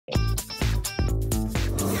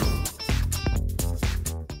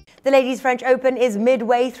The Ladies French Open is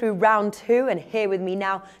midway through round 2, and here with me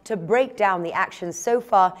now to break down the action so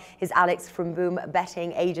far is Alex from Boom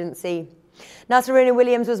Betting Agency. Now, Serena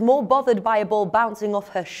Williams was more bothered by a ball bouncing off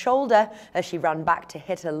her shoulder as she ran back to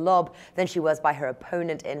hit a lob than she was by her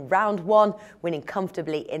opponent in round 1, winning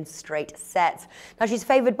comfortably in straight sets. Now, she's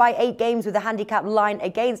favoured by 8 games with a handicap line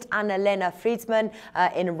against Anna-Lena Friedman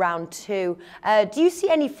in round 2. Do you see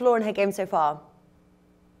any flaw in her game so far?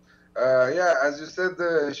 Yeah, as you said,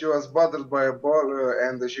 she was bothered by a ball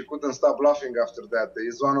and she couldn't stop laughing after that.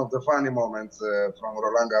 It's one of the funny moments from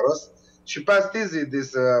Roland Garros. She passed easy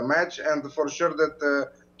this match, and for sure that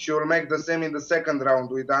she will make the same in the second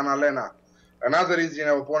round with Anna-Lena. Another easy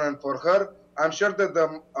opponent for her. I'm sure that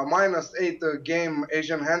the -8 game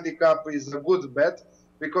Asian handicap is a good bet,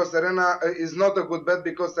 because Serena is not a good bet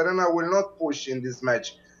because Serena will not push in this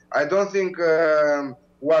match. I don't think I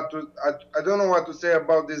don't know what to say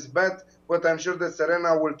about this bet, but I'm sure that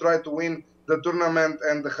Serena will try to win the tournament,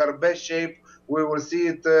 and her best shape we will see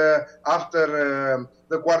it after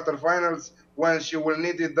the quarterfinals, when she will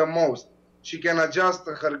need it the most. She can adjust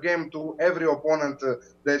her game to every opponent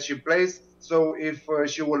that she plays. So if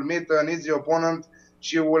she will meet an easy opponent,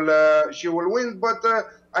 she will win. But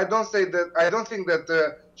I don't think that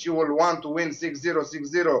she will want to win 6-0,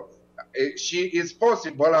 6-0. She is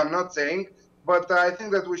possible. I'm not saying. But I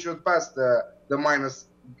think that we should pass the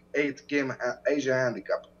 -8 game Asia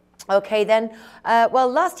handicap. Okay, then. Well,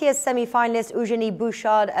 last year's semi-finalist Eugenie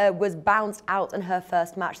Bouchard was bounced out in her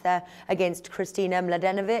first match there against Kristina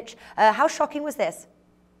Mladenovic. How shocking was this?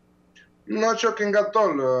 Not shocking at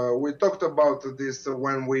all. We talked about this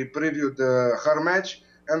when we previewed her match,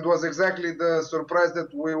 and was exactly the surprise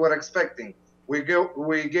that we were expecting. We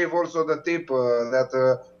gave also the tip that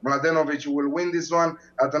Mladenovic will win this one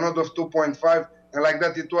at an odd of 2.5, and like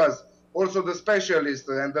that it was. Also, the specialists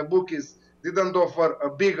and the bookies didn't offer a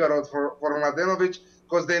bigger odd for Mladenovic,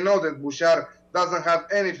 because they know that Bouchard doesn't have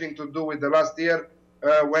anything to do with the last year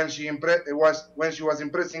when she was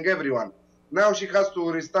impressing everyone. Now she has to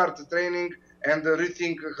restart training and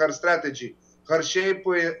rethink her strategy. Her shape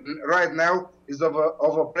right now is of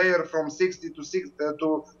a player from 60 to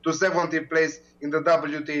 70th place in the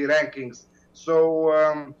WTA rankings. So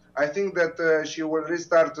I think that she will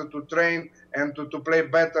restart to train and to play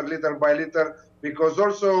better little by little, because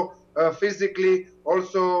also physically,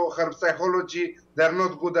 also her psychology, they're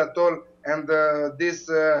not good at all, and this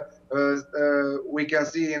we can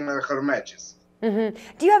see in her matches. Mm-hmm.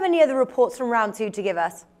 Do you have any other reports from round 2 to give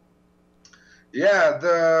us? Yeah,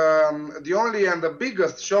 the only and the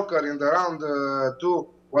biggest shocker in the round 2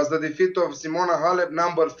 was the defeat of Simona Halep,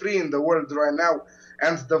 number 3 in the world right now,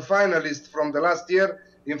 and the finalist from the last year,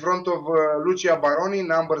 in front of Lucia Baroni,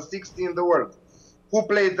 number 60 in the world. Who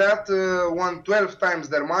played that won 12 times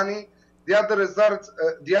their money. The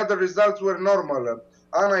other results were normal.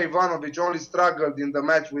 Ana Ivanovic only struggled in the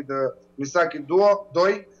match with the Misaki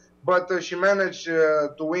Doi, but she managed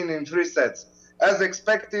to win in 3 sets. As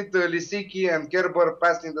expected, Lisicki and Kerber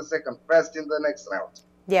passed in the next round.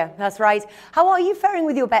 Yeah, that's right. How are you faring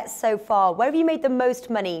with your bets so far? Where have you made the most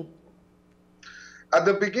money? At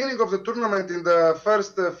the beginning of the tournament, in the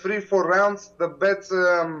first 3-4 rounds, the bets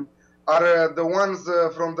are the ones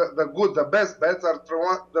from the best bets are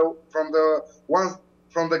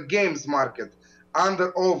from the games market,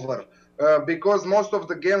 under over, because most of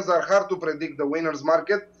the games are hard to predict the winners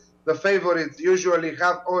market. The favorites usually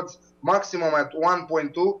have odds maximum at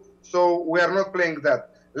 1.2, so we are not playing that.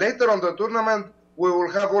 Later on the tournament, we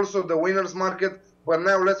will have also the winners market, but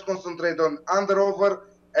now let's concentrate on under over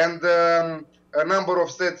and a number of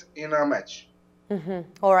sets in a match. Mm-hmm.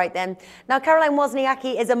 All right then. Now, Caroline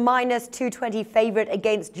Wozniacki is a -220 favorite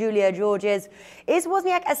against Julia Georges. Is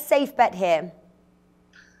Wozniak a safe bet here?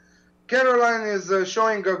 Caroline is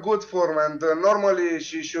showing a good form, and normally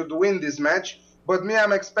she should win this match. But me,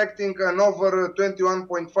 I'm expecting an over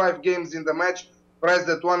 21.5 games in the match, priced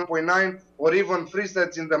at 1.9, or even 3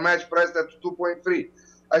 sets in the match, priced at 2.3.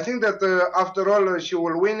 I think that after all, she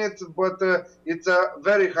will win it, but it's a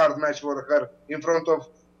very hard match for her in front of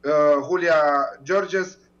Julia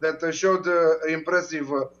Georges that showed impressive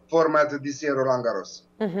format this year, Roland Garros.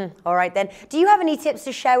 Mm-hmm. All right then. Do you have any tips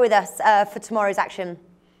to share with us for tomorrow's action?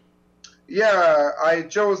 Yeah, I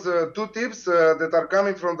chose 2 tips that are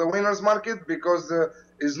coming from the winners market, because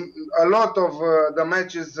is a lot of the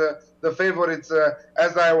matches, the favorites,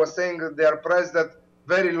 as I was saying, they are priced at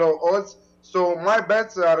very low odds. So my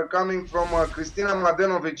bets are coming from Kristina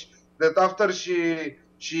Mladenovic, that after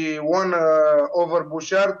she won over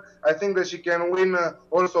Bouchard, I think that she can win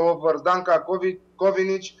also over Danka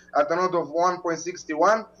Kovinic at an odd of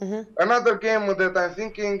 1.61. Mm-hmm. Another game that I'm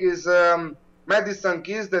thinking is Madison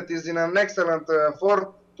Keys, that is in an excellent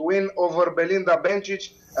form, to win over Belinda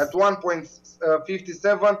Bencic at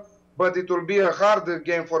 1.57, but it will be a hard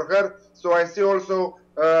game for her. So I see also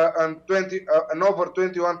an over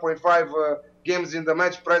 21.5 games in the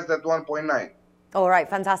match, priced at 1.9. All right,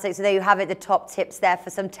 fantastic. So there you have it, the top tips there for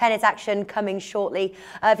some tennis action coming shortly.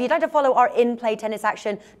 If you'd like to follow our in-play tennis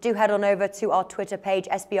action, do head on over to our Twitter page,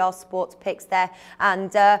 SBR Sports Picks there,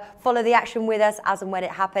 and follow the action with us as and when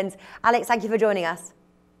it happens. Alex, thank you for joining us.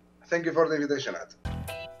 Thank you for the invitation, Ed.